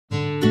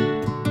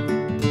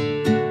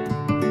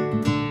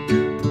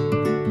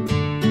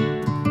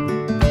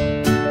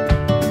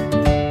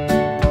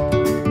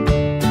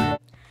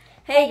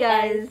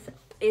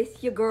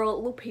It's your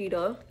girl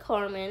Lupita,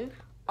 Carmen.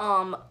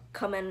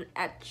 coming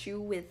at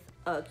you with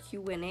a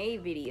Q&A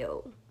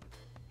video.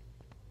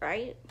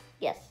 Right?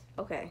 Yes.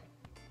 Okay.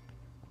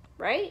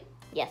 Right?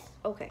 Yes.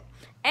 Okay.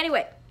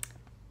 Anyway,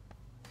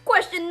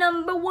 question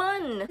number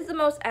 1. This is the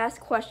most asked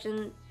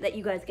question that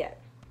you guys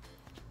get.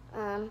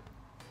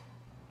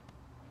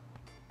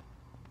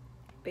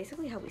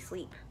 Basically how we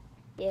sleep.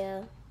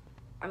 Yeah.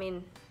 I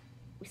mean,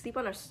 we sleep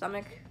on our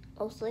stomach,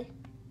 Mostly.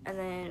 and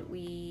then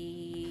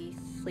we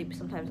sleep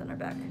sometimes on our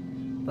back.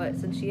 But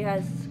since she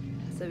has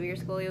severe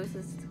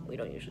scoliosis, we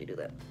don't usually do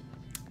that.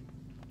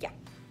 Yeah.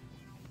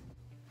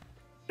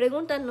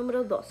 Pregunta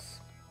número 2.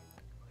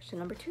 Question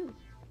number 2.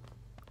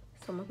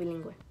 Somos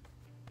bilingüe.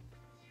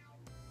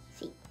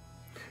 Sí.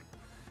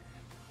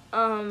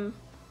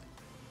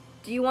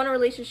 Do you want a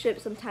relationship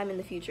sometime in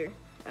the future?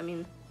 I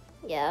mean,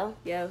 Yeah.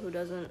 yeah, who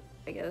doesn't,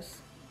 I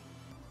guess.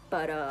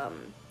 But,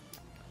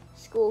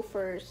 School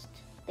first.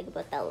 Think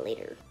about that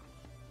later.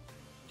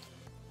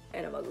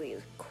 and I'm ugly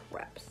as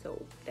crap,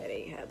 so that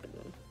ain't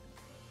happening.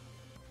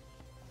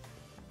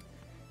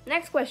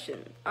 Next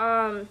question.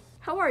 How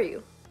are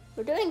you?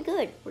 We're doing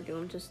good. We're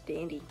doing just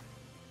dandy.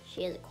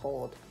 She has a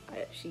cold.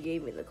 She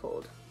gave me the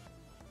cold.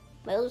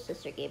 My older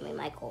sister gave me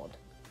my cold.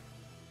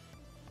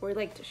 We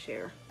like to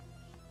share.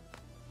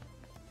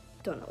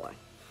 Don't know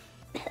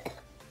why.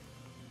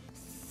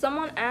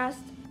 Someone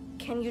asked,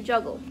 can you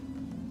juggle?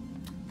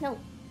 No.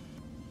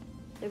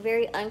 They're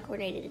very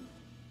uncoordinated.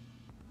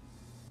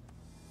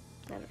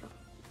 I don't know.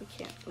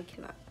 We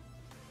cannot.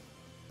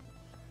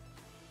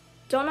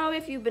 Don't know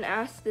if you've been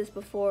asked this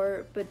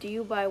before, but do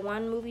you buy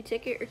one movie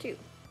ticket or two?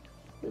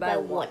 We buy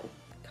one.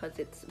 Because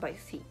it's by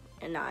seat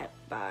and not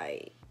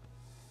by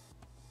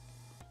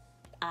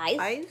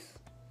Eyes?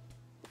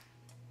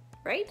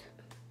 Right?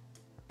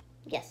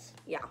 Yes.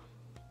 Yeah.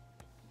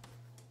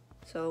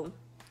 So,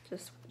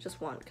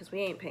 just one, because we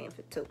ain't paying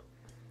for two.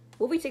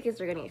 Movie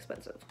tickets are getting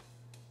expensive.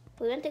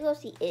 We went to go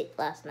see It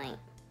last night.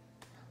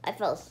 I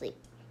fell asleep.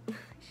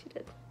 She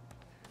did.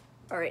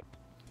 Alright.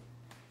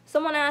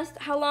 Someone asked,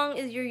 how long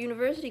is your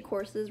university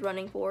courses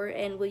running for,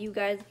 and will you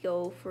guys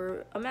go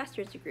for a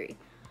master's degree?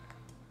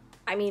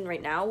 I mean,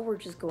 right now, we're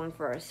just going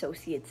for our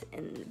associates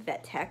in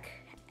vet tech,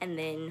 and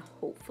then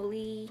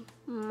hopefully...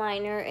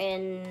 Minor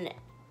in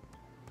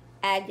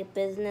ag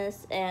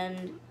business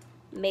and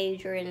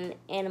major in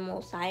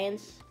animal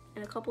science.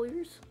 in a couple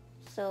years.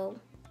 So,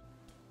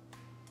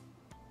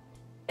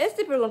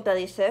 Este pregunta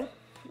dice,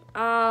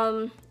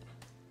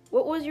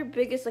 what was your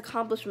biggest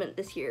accomplishment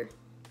this year?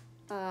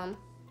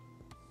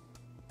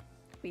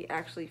 We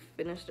actually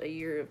finished a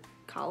year of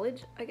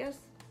college, I guess.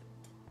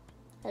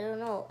 I don't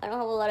know. I don't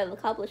have a lot of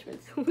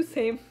accomplishments.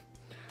 Same.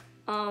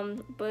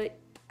 But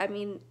I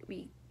mean,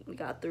 we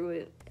got through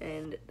it,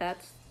 and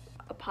that's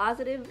a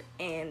positive,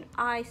 and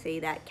I say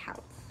that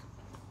counts.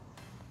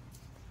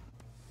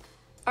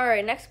 All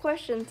right, next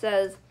question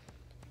says,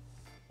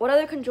 what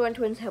other conjoined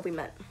twins have we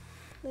met?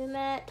 We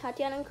met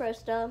Tatiana and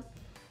Krista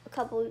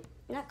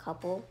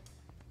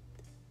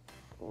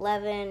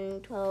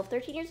 11, 12,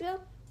 13 years ago.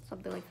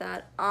 Something like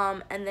that.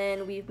 And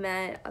then we've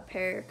met a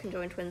pair of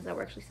conjoined twins that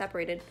were actually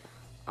separated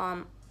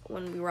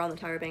when we were on the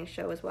Tyra Banks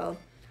show as well.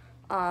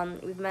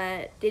 We've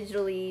met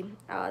digitally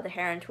the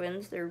Heron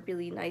twins. They're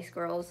really nice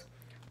girls.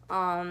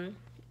 I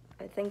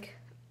think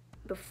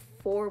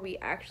before we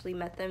actually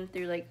met them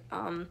through like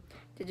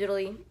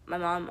digitally, my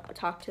mom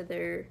talked to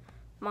their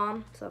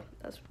mom, so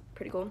that's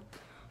pretty cool.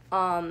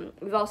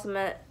 We've also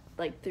met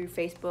like through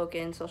Facebook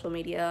and social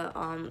media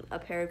a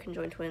pair of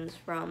conjoined twins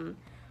from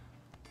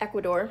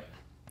Ecuador.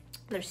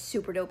 They're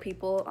super dope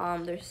people.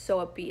 They're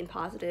so upbeat and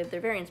positive. They're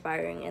very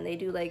inspiring, and they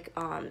do like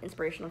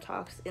inspirational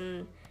talks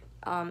in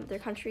their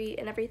country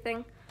and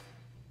everything.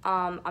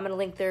 I'm gonna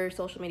link their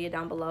social media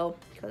down below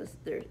because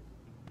they're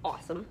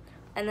awesome.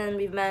 And then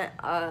we've met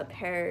a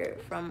pair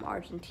from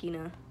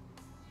Argentina,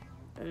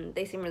 and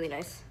they seem really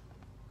nice.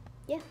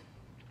 Yeah.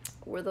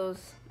 Were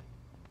those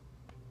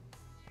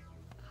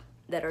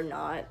that are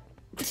not?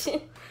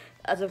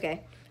 That's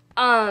okay.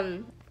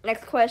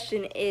 Next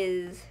question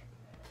is,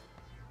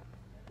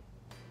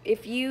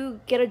 if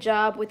you get a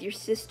job with your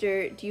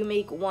sister, do you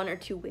make 1 or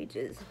 2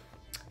 wages?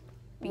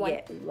 We One.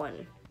 get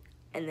 1.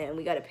 And then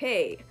we gotta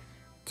pay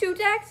 2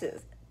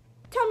 taxes.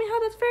 Tell me how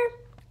that's fair?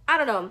 I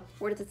don't know.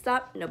 Where does it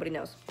stop? Nobody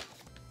knows.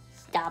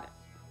 Stop.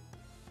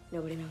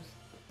 Nobody knows.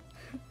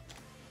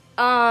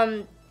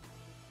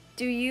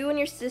 Do you and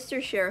your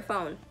sister share a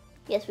phone?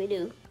 Yes, we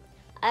do.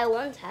 I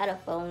once had a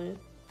phone,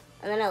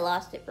 and then I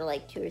lost it for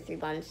like 2 or 3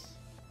 months.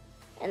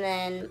 And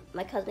then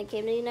my cousin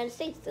came to the United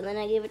States, and then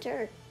I gave it to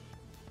her.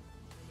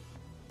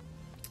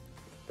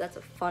 That's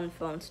a fun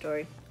phone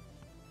story.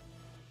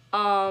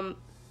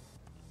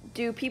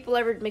 Do people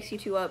ever mix you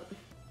two up?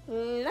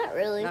 Not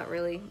really. Not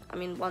really. I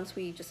mean, once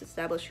we just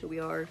establish who we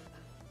are,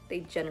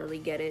 they generally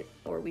get it.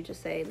 Or we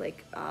just say,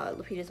 like,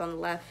 Lupita's on the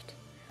left,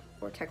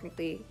 or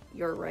technically,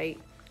 you're right.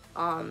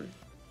 That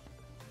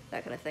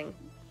kind of thing.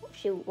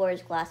 She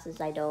wears glasses,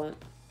 I don't.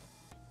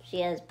 She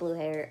has blue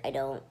hair, I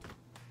don't.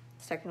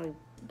 It's technically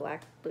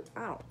black, but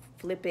I don't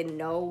flippin'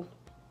 know.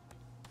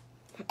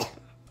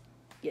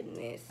 You're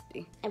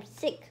nasty. I'm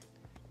sick.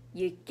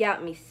 You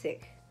got me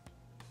sick.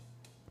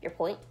 Your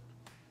point?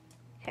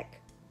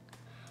 Heck.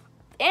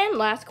 And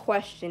last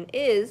question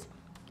is,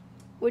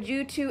 would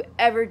you two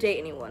ever date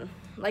anyone?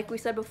 Like we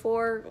said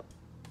before,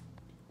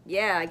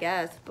 yeah, I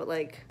guess, but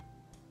like,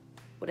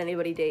 would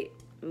anybody date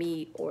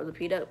me or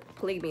Lupita?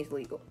 Polygamy is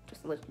legal.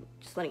 Just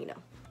letting you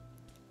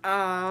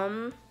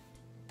know.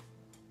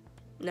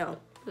 No.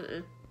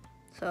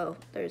 So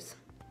there's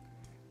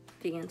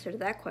the answer to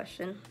that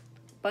question.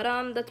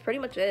 But that's pretty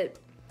much it.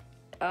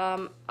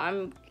 I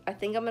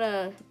think I'm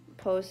gonna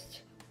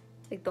post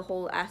like the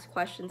whole ask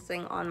questions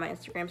thing on my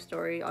Instagram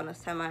story on a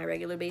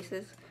semi-regular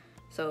basis,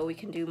 so we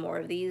can do more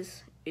of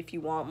these if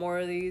you want more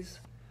of these,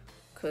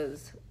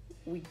 because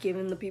we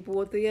giving the people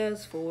what they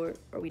ask for,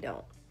 or we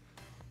don't.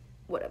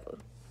 Whatever.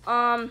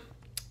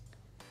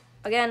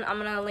 Again, I'm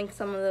gonna link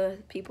some of the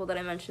people that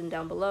I mentioned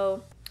down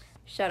below.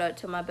 Shout out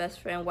to my best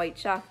friend White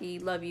Chalky.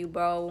 Love you,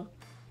 bro.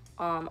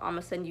 I'm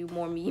gonna send you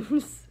more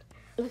memes.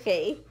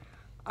 Okay.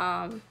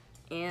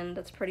 And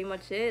that's pretty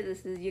much it.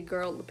 This is your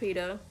girl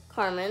Lupita.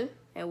 Carmen.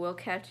 And we'll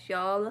catch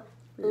y'all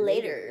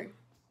Later.